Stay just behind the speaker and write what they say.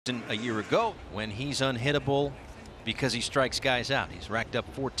A year ago when he's unhittable because he strikes guys out. He's racked up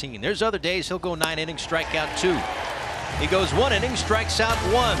 14. There's other days he'll go 9 innings, strike out 2. He goes 1 inning, strikes out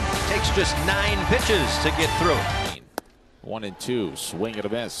 1. Takes just 9 pitches to get through it. 1-2, swing and a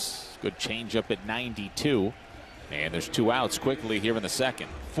miss. Good changeup at 92. And there's 2 outs quickly here in the second.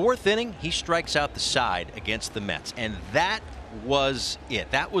 4th inning, he strikes out the side against the Mets. And that was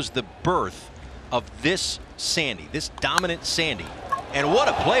it. That was the birth of this Sandy, this dominant Sandy. And what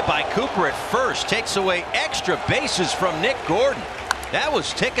a play by Cooper at first. Takes away extra bases from Nick Gordon. That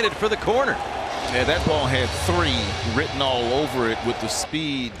was ticketed for the corner. Yeah, that ball had 3 written all over it with the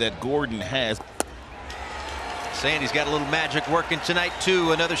speed that Gordon has. Sandy's got a little magic working tonight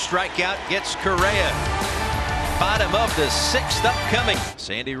too. Another strikeout gets Correa. Bottom of the 6th upcoming.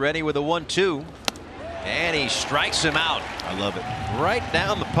 Sandy ready with a 1-2. And he strikes him out. I love it. Right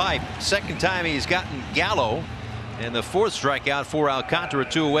down the pipe. Second time he's gotten Gallo. And the 4th strikeout for Alcantara,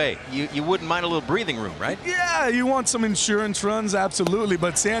 2 away. You wouldn't mind a little breathing room, right? Yeah, you want some insurance runs, absolutely.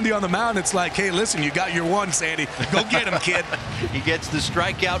 But Sandy on the mound, it's like, hey, listen, you got your 1, Sandy. Go get him, kid. He gets the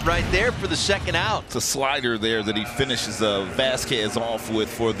strikeout right there for the 2nd out. It's a slider there that he finishes Vasquez off with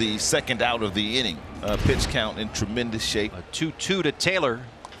for the 2nd out of the inning. Pitch count in tremendous shape. A 2-2 to Taylor.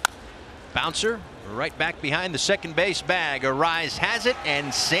 Bouncer right back behind the second base bag. Arise has it,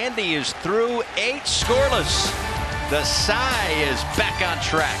 and Sandy is through 8 scoreless. The Cy is back on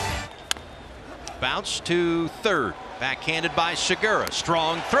track. Bounce to 3rd. Backhanded by Segura.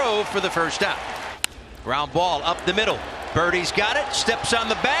 Strong throw for the 1st out. Ground ball up the middle. Birdie's got it. Steps on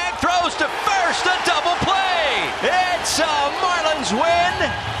the bag. Throws to 1st. A double play. It's a Marlins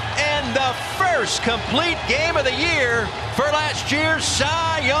win. And the first complete game of the year for last year's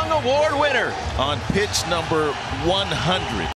Cy Young Award winner. On pitch number 100.